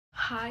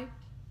Hi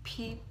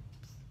peeps,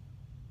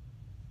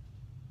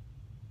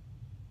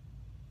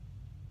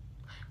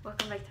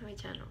 welcome back to my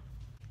channel.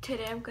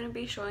 Today I'm going to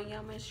be showing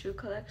y'all my shoe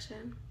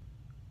collection,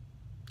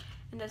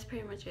 and that's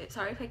pretty much it.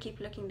 Sorry if I keep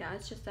looking down,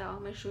 it's just that all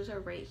my shoes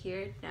are right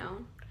here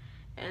down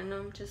and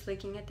I'm just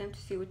looking at them to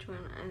see which one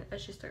I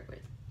should start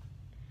with.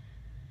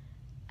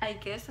 I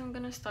guess I'm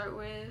going to start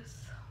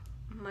with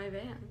my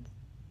Vans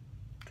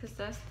because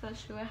that's the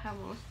shoe I have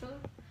most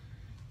of.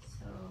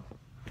 So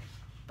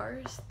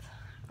first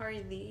are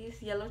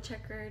these yellow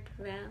checkered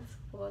Vans.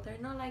 Well, they're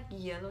not like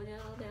yellow,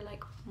 they're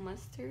like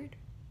mustard.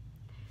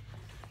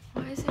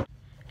 Why is it?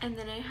 And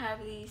then I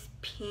have these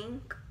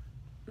pink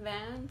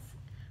Vans.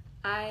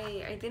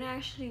 I didn't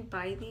actually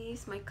buy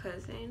these. My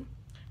cousin,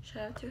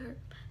 shout out to her,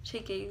 she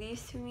gave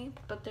these to me,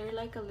 but they're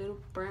like a little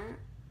burnt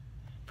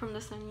from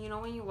the sun. You know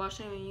when you wash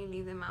them and you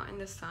leave them out in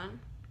the sun,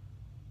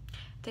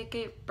 they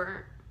get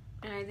burnt,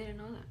 and I didn't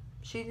know that.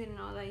 She didn't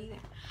know that either,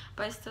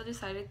 but I still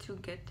decided to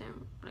get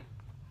them. Like,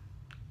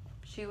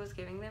 she was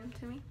giving them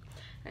to me,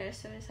 I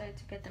still decided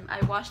to get them. I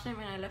washed them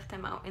and I left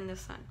them out in the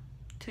sun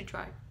to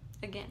dry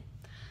again,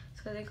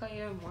 so they got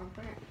even more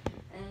burnt.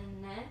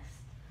 And next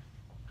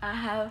I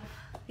have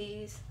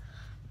these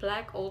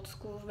black old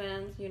school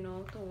Vans, you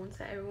know, the ones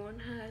that everyone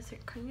has. They're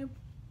kind of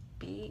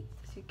beat,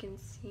 as you can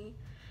see.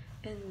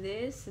 And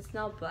this, it's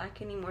not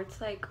black anymore,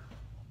 it's like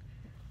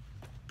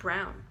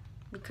brown,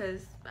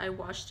 because I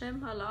wash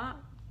them a lot.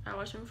 I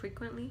wash them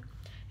frequently,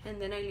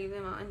 and then I leave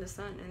them out in the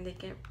sun and they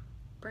get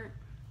burnt.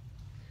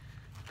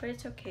 But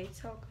it's okay,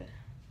 it's all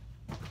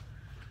good.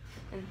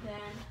 And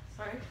then,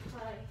 sorry if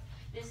I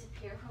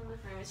disappear from the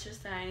frame, it's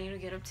just that I need to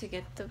get up to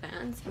get the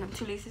Vans, and I'm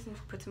too lazy to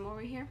put them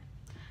over here.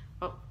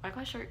 Oh, I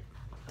got short,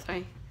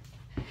 sorry.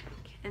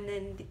 And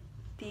then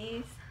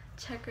these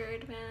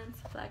checkered Vans,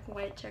 black and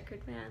white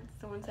checkered Vans,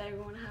 the ones that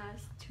everyone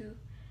has too.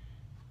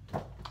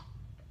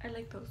 I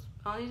like those.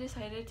 I only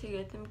decided to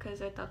get them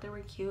because I thought they were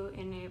cute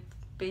and it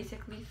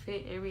basically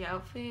fit every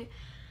outfit.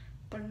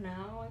 But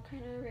now I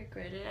kind of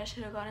regret it. I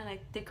should have gotten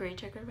like the gray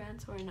checkered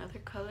Vans or another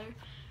color,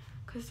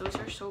 because those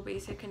are so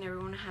basic and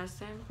everyone has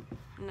them,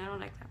 and I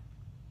don't like that.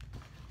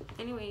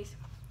 Anyways,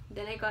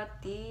 then I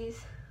got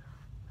these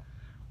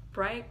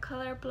bright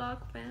color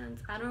block Vans.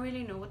 I don't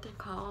really know what they're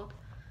called,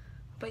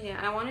 but yeah,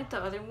 I wanted the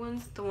other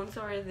ones, the ones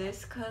that are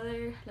this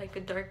color, like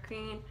a dark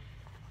green,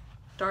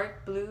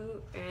 dark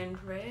blue,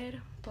 and red,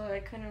 but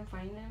I couldn't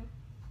find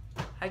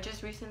them. I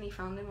just recently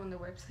found them on the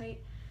website,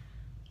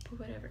 but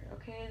whatever.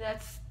 Okay,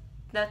 that's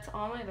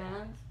all my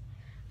Vans.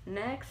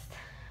 Next,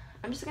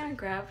 I'm just gonna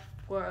grab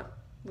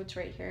what's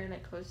right here,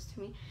 like close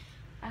to me.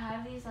 I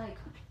have these like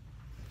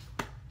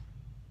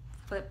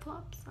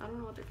flip-flops. I don't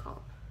know what they're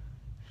called.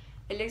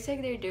 It looks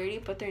like they're dirty,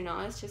 but they're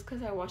not. It's just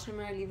because I wash them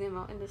and I leave them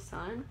out in the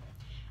sun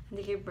and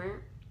they get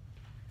burnt.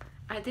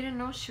 I didn't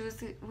know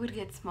shoes would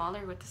get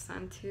smaller with the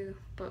sun too,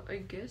 but I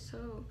guess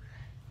so.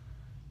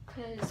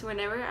 Because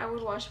whenever I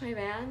would wash my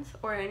Vans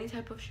or any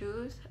type of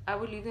shoes, I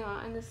would leave them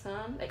out in the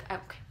sun. Like,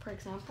 for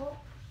example,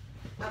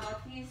 I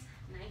bought these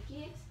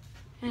Nikes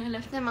and I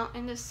left them out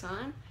in the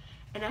sun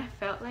and I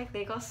felt like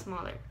they got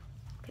smaller.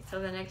 Okay,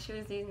 so the next shoe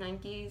is these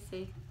Nikes,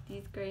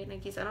 these gray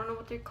Nikes. I don't know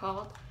what they're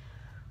called,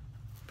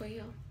 but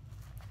yeah.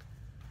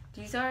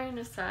 These are in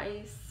a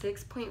size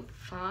 6.5,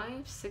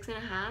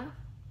 6.5,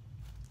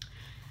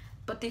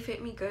 but they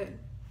fit me good.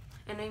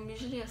 And I'm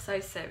usually a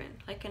size 7.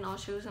 Like in all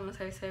shoes, I'm a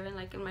size 7.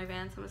 Like in my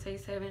Vans, I'm a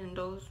size 7. And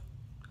those,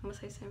 I'm a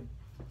size 7.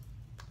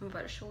 I'm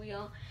about to show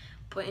y'all.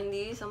 But in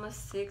these, I'm a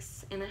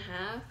 6.5.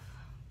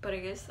 But I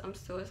guess I'm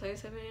still a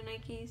size 7 in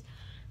Nikes.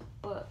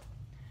 But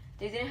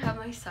they didn't have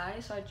my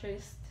size, so I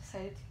just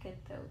decided to get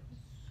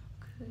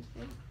those.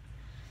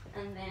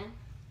 And then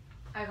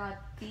I got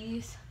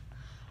these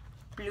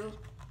blue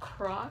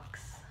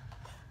Crocs.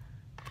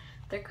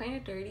 They're kind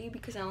of dirty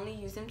because I only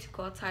use them to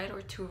go outside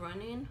or to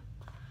run in.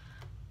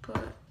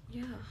 But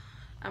yeah,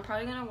 I'm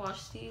probably gonna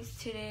wash these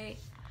today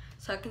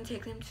so I can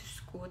take them to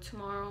school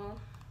tomorrow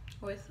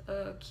with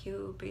a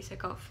cute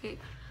basic outfit.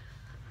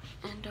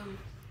 And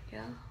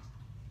yeah.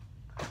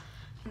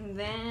 And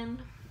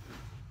then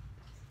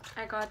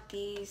I got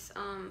these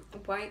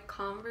white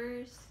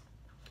Converse.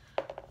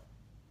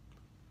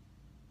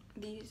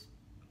 These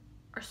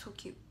are so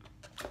cute.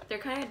 They're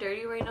kind of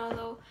dirty right now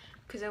though,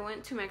 because I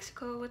went to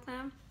Mexico with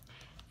them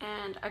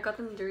and I got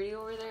them dirty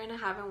over there and I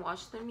haven't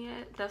washed them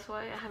yet. That's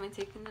why I haven't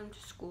taken them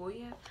to school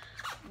yet,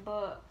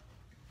 but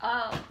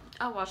I'll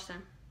wash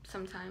them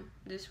sometime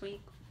this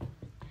week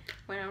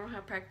when I don't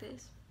have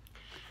practice.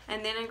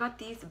 And then I got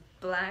these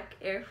black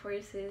Air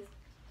Forces.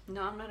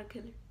 No, I'm not a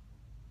killer.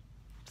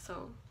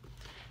 So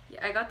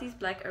yeah, I got these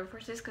black Air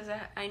Forces because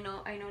I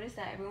noticed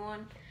that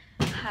everyone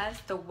has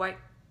the white.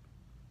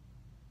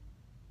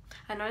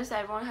 I noticed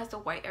that everyone has the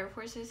white Air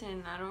Forces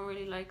and I don't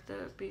really like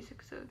the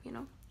basics of, you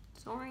know.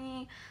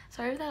 Sorry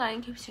if that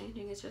line keeps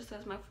changing. It's just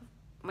as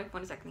my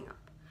phone is acting up.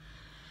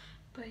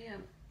 But yeah,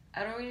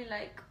 I don't really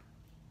like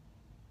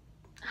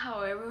how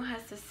everyone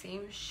has the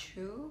same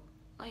shoe.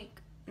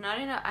 Like,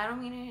 I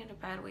don't mean it in a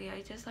bad way.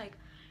 I just like,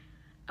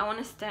 I want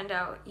to stand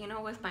out, you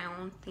know, with my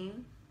own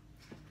thing.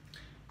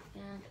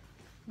 And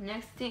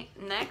Next,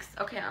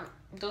 okay,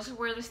 those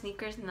were the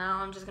sneakers. Now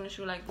I'm just gonna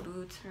show like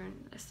boots and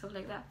stuff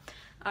like that.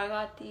 I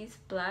got these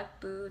black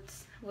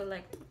boots with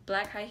like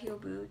black high heel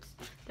boots.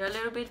 They're a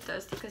little bit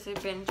dusty because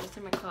they've been just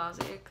in my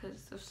closet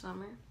because of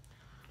summer,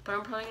 but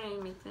I'm probably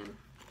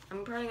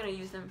gonna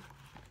use them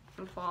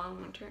in fall and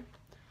winter.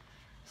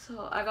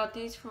 So I got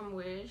these from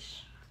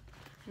Wish,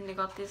 and they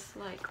got this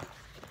like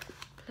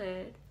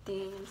plaid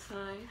thing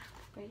inside.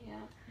 But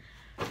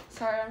yeah,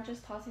 sorry, I'm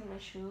just tossing my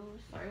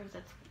shoes. Sorry if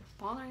that's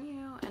bothering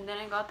you. And then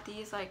I got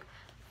these like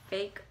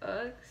fake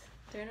Uggs.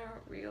 They're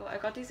not real. I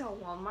got these at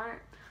Walmart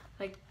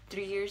like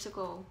 3 years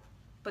ago,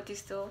 but they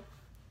still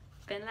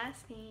been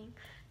lasting.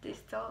 They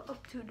still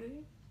up to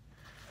date.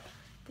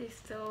 They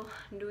still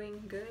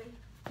doing good.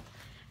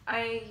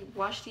 I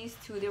washed these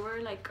too. They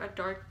were like a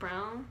dark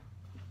brown,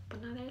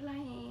 but now they're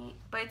light.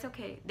 But it's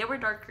okay. They were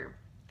darker,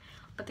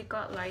 but they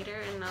got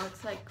lighter, and now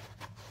it's like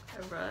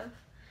a rough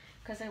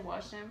because I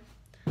washed them.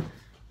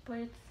 But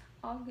it's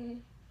all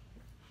good.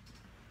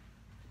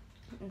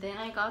 Then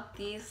I got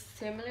these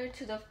similar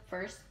to the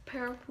first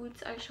pair of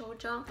boots I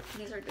showed y'all.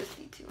 These are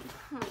dusty too.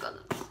 Oh my god,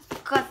 that's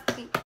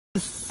disgusting.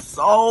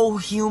 So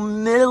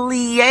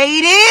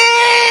humiliating!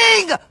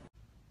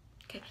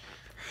 Okay.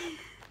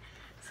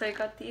 So I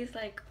got these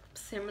like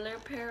similar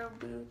pair of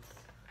boots,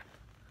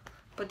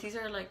 but these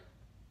are like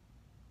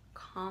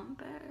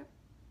combat.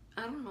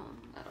 I don't know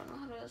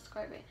how to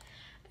describe it.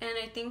 And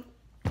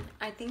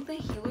I think the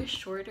heel is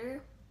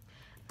shorter,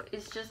 but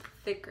it's just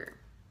thicker,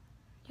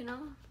 you know.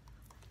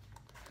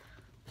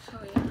 So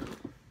yeah.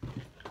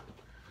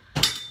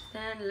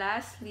 Then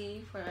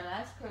lastly, for the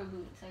last pair of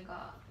boots I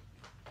got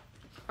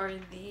are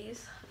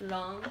these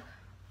long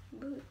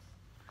boots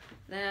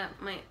that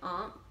my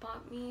aunt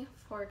bought me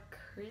for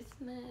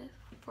Christmas.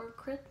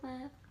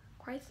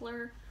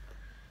 Chrysler,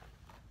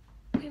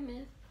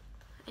 Plymouth.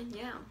 And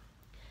yeah,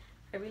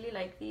 I really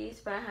like these,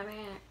 but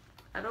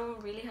I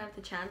don't really have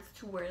the chance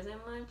to wear them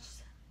much,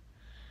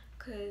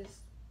 cause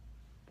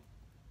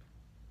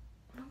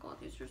oh my god,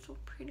 these are so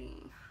pretty.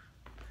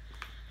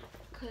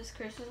 Cause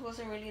Christmas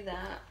wasn't really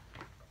that,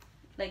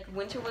 like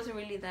winter wasn't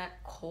really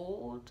that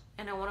cold,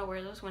 and I want to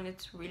wear those when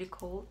it's really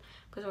cold,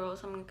 cause or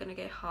else I'm gonna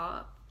get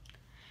hot.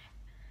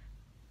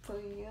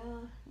 But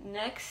yeah,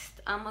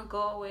 next I'm gonna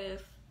go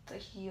with the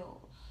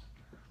heels.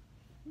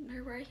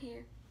 They're right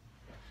here.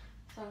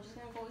 So I'm just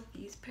gonna go with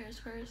these pairs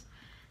first.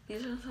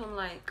 These are some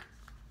like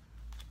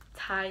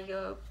tie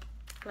up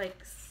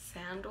like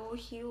sandal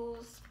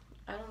heels.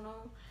 I don't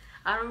know.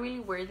 I don't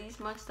really wear these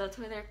much. That's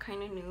why they're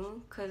kind of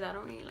new, because I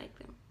don't really like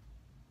them.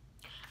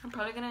 I'm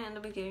probably gonna end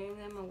up giving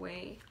them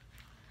away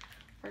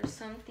or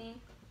something.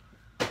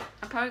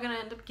 I'm probably gonna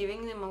end up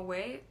giving them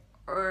away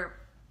or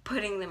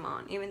putting them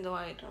on, even though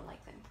I don't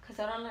like them, because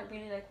I don't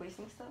really like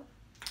wasting stuff.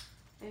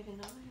 If you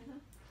know.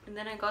 And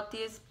then I got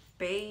these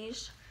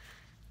beige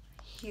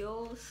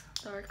heels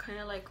that are kind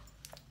of like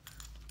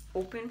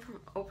open from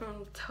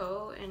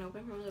toe and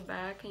open from the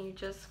back, and you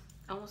just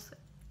I almost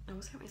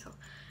hit myself.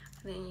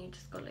 And then you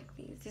just go like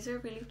these. These are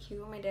really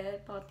cute. My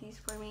dad bought these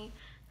for me.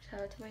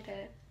 Shout out to my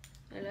dad.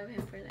 I love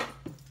him for that.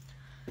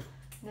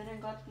 Then I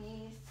got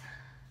these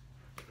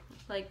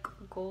like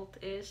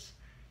gold-ish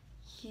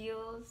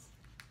heels,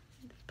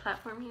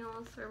 platform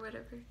heels or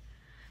whatever.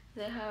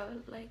 They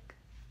have like,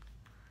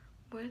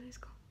 what are these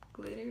called?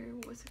 Glitter,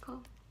 what's it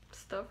called?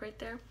 Stuff right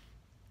there.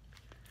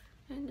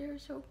 And they're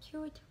so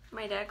cute.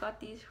 My dad got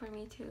these for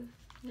me too.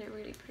 They're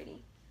really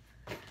pretty.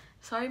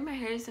 Sorry my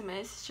hair is a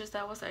mess. It's just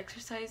that I was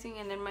exercising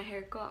and then my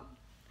hair got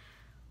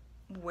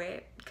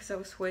wet because I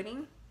was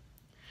sweating.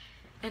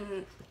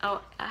 And I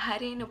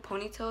had it in a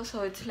ponytail,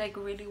 so it's like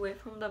really wet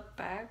from the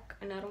back,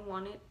 and I don't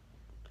want it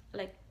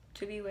like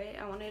to be wet.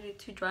 I wanted it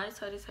to dry,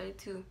 so I decided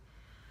to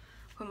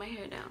put my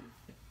hair down.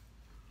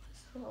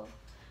 So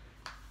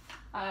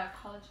I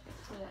apologize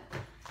for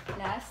that.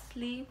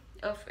 Lastly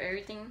of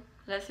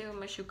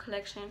my shoe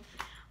collection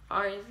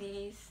are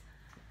these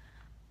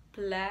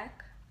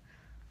black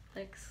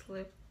like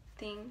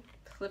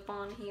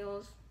slip-on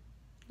heels.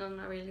 No,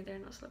 not really, they're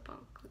not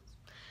slip-on,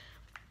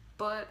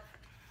 but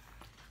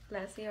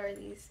lastly are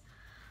these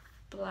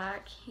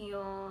black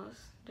heels.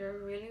 They're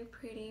really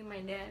pretty. My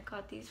dad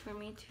got these for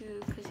me too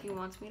because he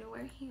wants me to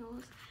wear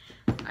heels.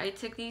 I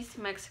took these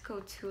to Mexico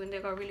too, and they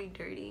got really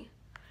dirty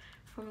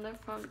from the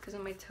front because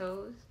of my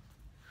toes.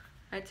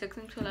 I took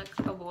them to like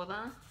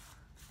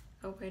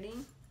a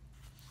wedding,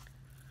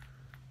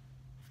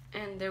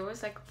 and there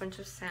was like a bunch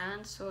of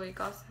sand, so I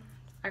got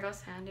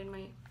sand in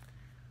my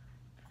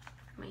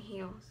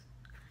heels.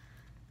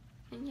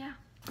 And yeah,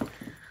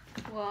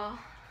 well,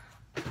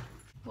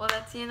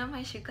 that's the end of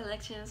my shoe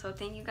collection. So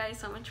thank you guys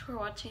so much for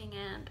watching,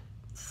 and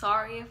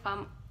sorry if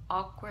I'm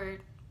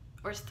awkward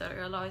or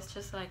stutter a lot. It's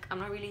just like I'm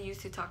not really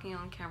used to talking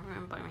on camera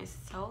and by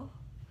myself,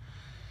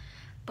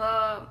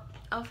 but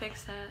I'll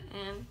fix that.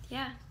 And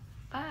yeah,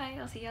 bye,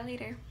 I'll see y'all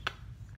later.